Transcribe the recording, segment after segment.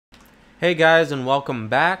Hey guys, and welcome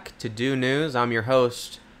back to Do News. I'm your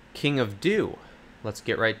host, King of Do. Let's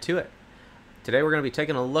get right to it. Today we're going to be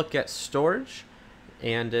taking a look at STORJ,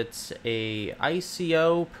 and it's a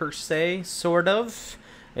ICO per se, sort of.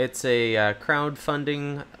 It's a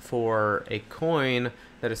crowdfunding for a coin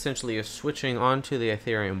that essentially is switching onto the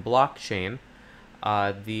Ethereum blockchain.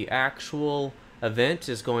 The actual event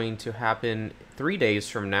is going to happen 3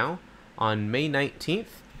 days from now on May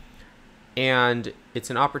 19th. And it's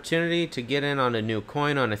an opportunity to get in on a new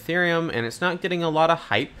coin on Ethereum, and it's not getting a lot of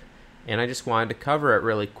hype, and I just wanted to cover it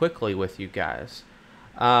really quickly with you guys.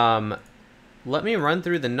 Let me run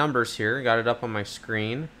through the numbers here. Got it up on my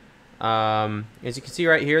screen. As you can see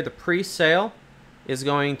right here, the pre-sale is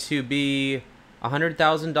going to be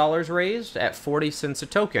 $100,000 raised at 40 cents a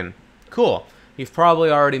token. Cool. You've probably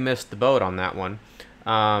already missed the boat on that one.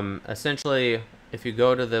 Essentially, if you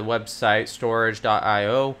go to the website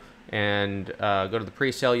storj.io and go to the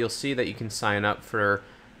pre-sale, you'll see that you can sign up for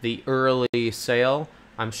the early sale.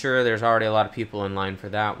 I'm sure there's already a lot of people in line for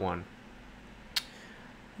that one.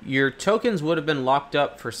 Your tokens would have been locked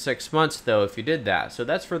up for 6 months though if you did that, so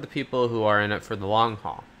that's for the people who are in it for the long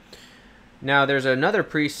haul. Now there's another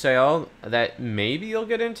pre-sale that maybe you'll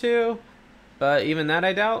get into, but even that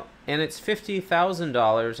I doubt, and it's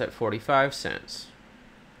 $50,000 at 45 cents.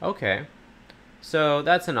 Okay. So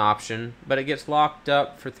that's an option, but it gets locked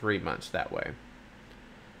up for 3 months that way.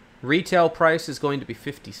 Retail price is going to be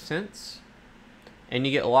 50 cents, and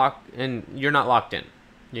you get locked, and you're not locked in.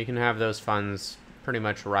 You can have those funds pretty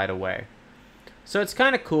much right away. So it's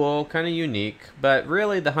kind of cool, kind of unique, but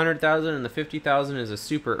really the 100,000 and the 50,000 is a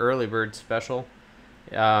super early bird special.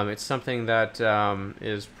 It's something that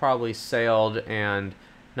is probably sailed and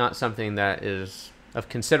not something that is of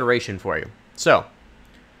consideration for you. So.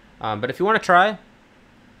 But if you want to try,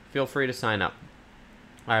 feel free to sign up.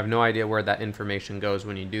 I have no idea where that information goes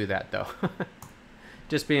when you do that, though.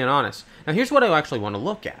 Just being honest. Now, here's what I actually want to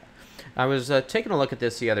look at. I was taking a look at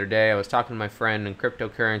this the other day. I was talking to my friend in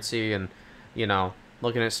cryptocurrency and, you know,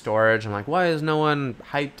 looking at storage. I'm like, why is no one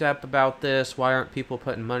hyped up about this? Why aren't people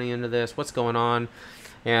putting money into this? What's going on?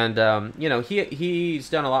 And, you know,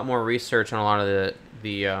 he's done a lot more research on a lot of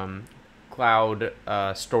the cloud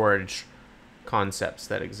storage concepts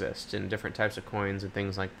that exist in different types of coins and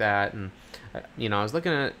things like that. And you know, I was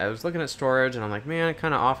looking at STORJ, and I'm like, man, it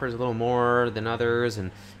kind of offers a little more than others,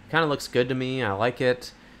 and it kind of looks good to me. I like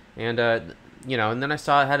it. And you know, and then I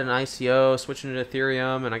saw it had an ICO switching to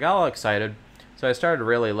Ethereum, and I got all excited. So I started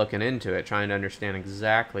really looking into it, trying to understand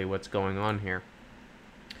exactly what's going on here.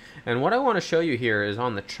 And what I want to show you here is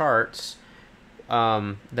on the charts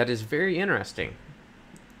that is very interesting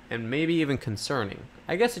and maybe even concerning.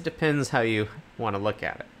 I guess it depends how you want to look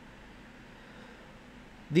at it.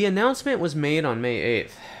 The announcement was made on May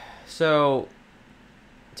 8th. So,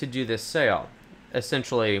 to do this sale,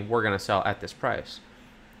 essentially we're going to sell at this price.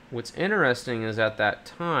 What's interesting is at that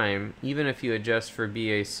time, even if you adjust for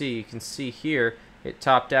BAC, you can see here it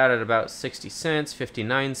topped out at about 60 cents,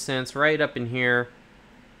 59 cents, right up in here,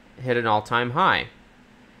 hit an all-time high.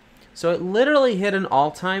 So it literally hit an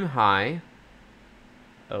all-time high.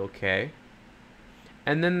 Okay.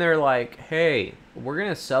 And then they're like, hey, we're going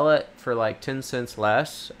to sell it for like 10 cents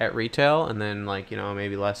less at retail, and then like, you know,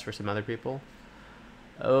 maybe less for some other people.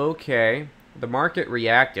 Okay. The market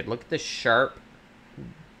reacted. Look at this sharp,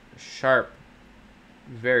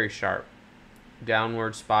 very sharp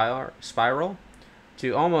downward spiral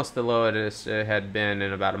to almost the lowest it had been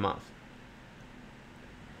in about a month.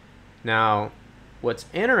 Now, what's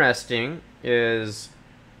interesting is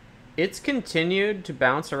it's continued to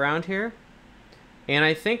bounce around here. And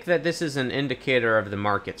I think that this is an indicator of the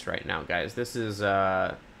markets right now, guys. This is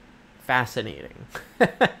fascinating.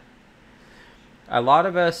 A lot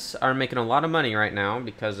of us are making a lot of money right now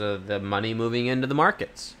because of the money moving into the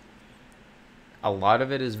markets. A lot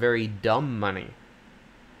of it is very dumb money.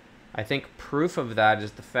 I think proof of that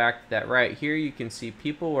is the fact that right here you can see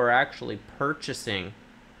people were actually purchasing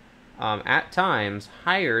at times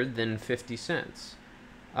higher than 50 cents.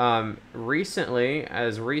 Recently,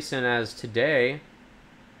 as recent as today,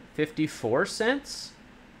 54 cents.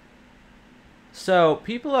 So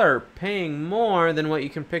people are paying more than what you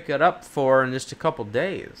can pick it up for in just a couple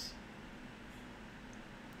days.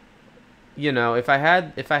 You know, if I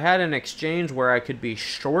had an exchange where I could be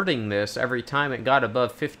shorting this every time it got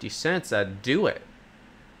above 50 cents, I'd do it.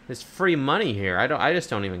 There's free money here. I just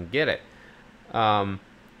don't even get it. I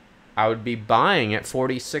would be buying at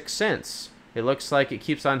 46 cents. It looks like it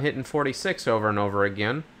keeps on hitting 46 over and over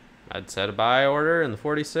again. I'd set a buy order in the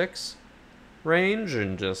 46 range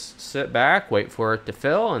and just sit back, wait for it to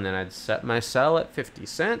fill, and then I'd set my sell at 50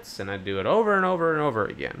 cents, and I'd do it over and over and over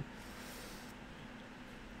again.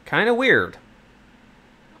 kind of weird.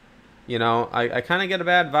 You know, I kind of get a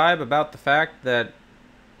bad vibe about the fact that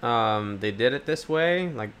they did it this way.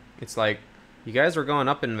 Like, it's like, you guys were going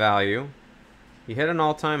up in value. You hit an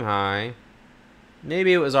all-time high.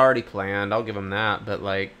 Maybe it was already planned. I'll give them that. But,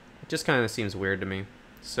 like, it just kind of seems weird to me.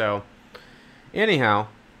 So, anyhow,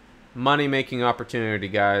 money-making opportunity,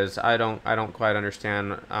 guys. I don't quite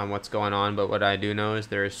understand what's going on. But what I do know is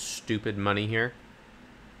there is stupid money here.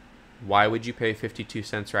 Why would you pay 52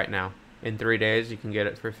 cents right now? In 3 days, you can get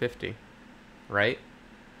it for 50, right?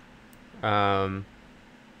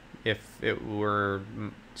 If it were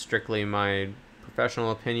strictly my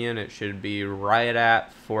professional opinion, it should be right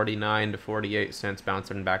at 49 to 48 cents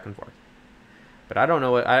bouncing back and forth. But I don't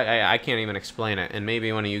know what, I can't even explain it, and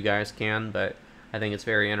maybe one of you guys can, but I think it's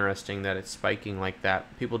very interesting that it's spiking like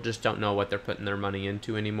that. People just don't know what they're putting their money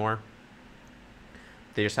into anymore.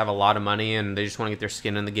 They just have a lot of money and they just want to get their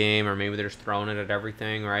skin in the game, or maybe they're just throwing it at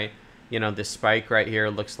everything, right? You know, this spike right here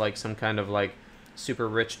looks like some kind of like super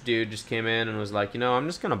rich dude just came in and was like, you know, I'm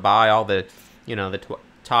just going to buy all the, you know, the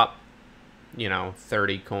top, you know,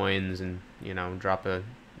 30 coins and, you know, drop a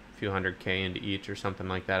few $100K into each or something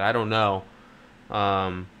like that. I don't know.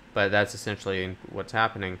 But that's essentially what's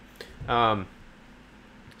happening.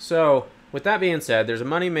 So with that being said, there's a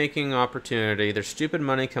money-making opportunity. There's stupid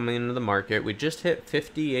money coming into the market. We just hit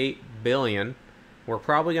 58 billion. We're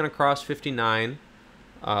probably going to cross 59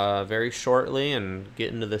 very shortly and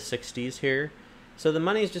get into the 60s here. So the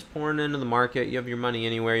money is just pouring into the market. You have your money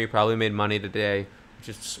anywhere. You probably made money today,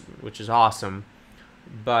 which is awesome.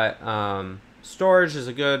 But STORJ is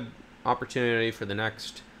a good opportunity for the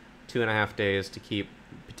next 2.5 days to keep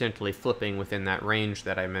potentially flipping within that range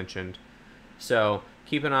that I mentioned. So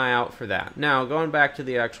keep an eye out for that. Now, going back to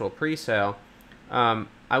the actual pre-sale,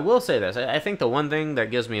 I will say this. I think the one thing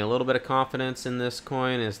that gives me a little bit of confidence in this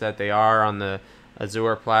coin is that they are on the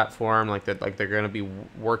Azure platform, like they're going to be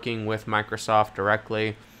working with Microsoft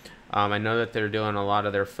directly. I know that they're doing a lot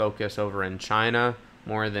of their focus over in China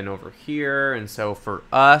more than over here, and so for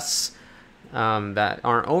us that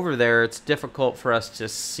aren't over there, it's difficult for us to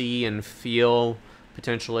see and feel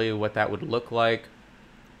potentially what that would look like,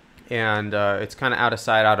 and it's kind of out of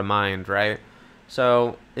sight, out of mind, right?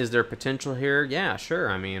 So is there potential here? Yeah,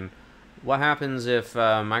 sure. I mean, what happens if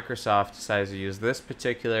Microsoft decides to use this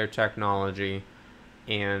particular technology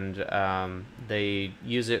and they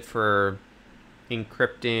use it for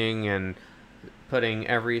encrypting and putting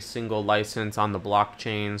every single license on the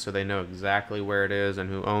blockchain so they know exactly where it is and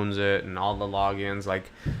who owns it and all the logins?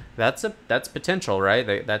 Like, that's potential,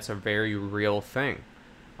 right? That's a very real thing.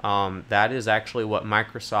 That is actually what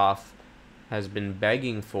Microsoft has been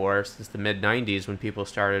begging for since the mid-90s, when people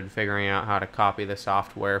started figuring out how to copy the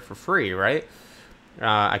software for free, right?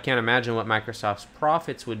 I can't imagine what Microsoft's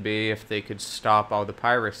profits would be if they could stop all the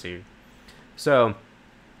piracy. So,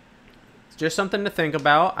 it's just something to think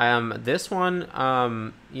about. This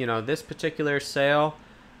one, you know, this particular sale,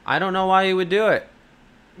 I don't know why you would do it.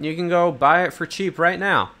 You can go buy it for cheap right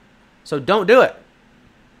now. So don't do it.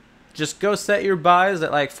 Just go set your buys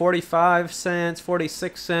at like 45 cents,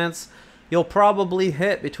 46 cents. You'll probably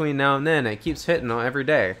hit between now and then. It keeps hitting every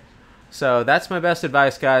day. So that's my best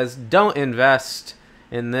advice, guys. Don't invest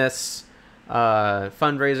in this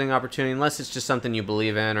fundraising opportunity unless it's just something you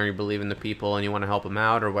believe in, or you believe in the people and you want to help them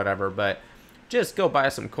out or whatever. But just go buy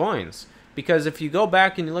some coins, because if you go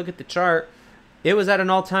back and you look at the chart, it was at an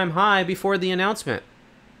all-time high before the announcement.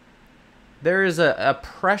 There is a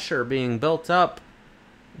pressure being built up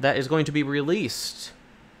that is going to be released.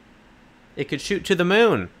 It could shoot to the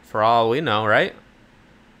moon for all we know, right?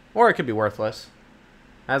 Or it could be worthless.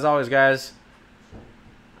 As always, guys,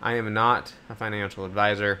 I am not a financial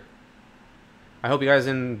advisor. I hope you guys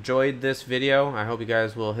enjoyed this video. I hope you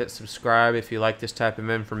guys will hit subscribe if you like this type of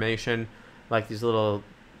information, like these little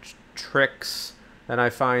tricks that I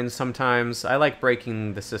find sometimes. I like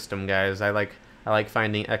breaking the system, guys. I like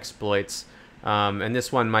finding exploits, and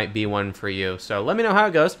this one might be one for you. So let me know how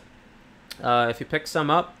it goes. If you pick some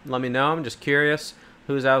up, let me know. I'm just curious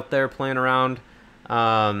who's out there playing around,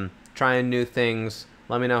 trying new things.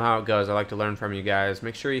 Let me know how it goes. I like to learn from you guys.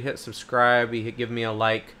 Make sure you hit subscribe. You give me a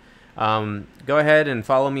like. Go ahead and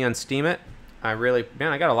follow me on Steemit. I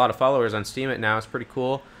got a lot of followers on Steemit now. It's pretty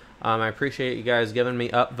cool. I appreciate you guys giving me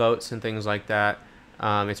upvotes and things like that.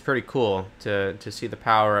 It's pretty cool to see the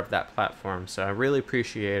power of that platform. So I really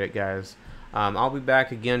appreciate it, guys. I'll be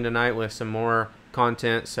back again tonight with some more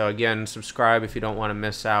content. So again, subscribe if you don't want to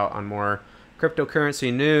miss out on more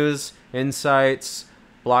cryptocurrency news, insights,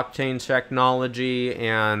 blockchain technology,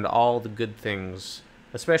 and all the good things,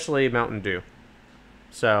 especially Mountain Dew.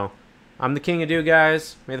 So, I'm the King of Dew,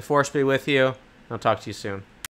 guys. May the force be with you. I'll talk to you soon.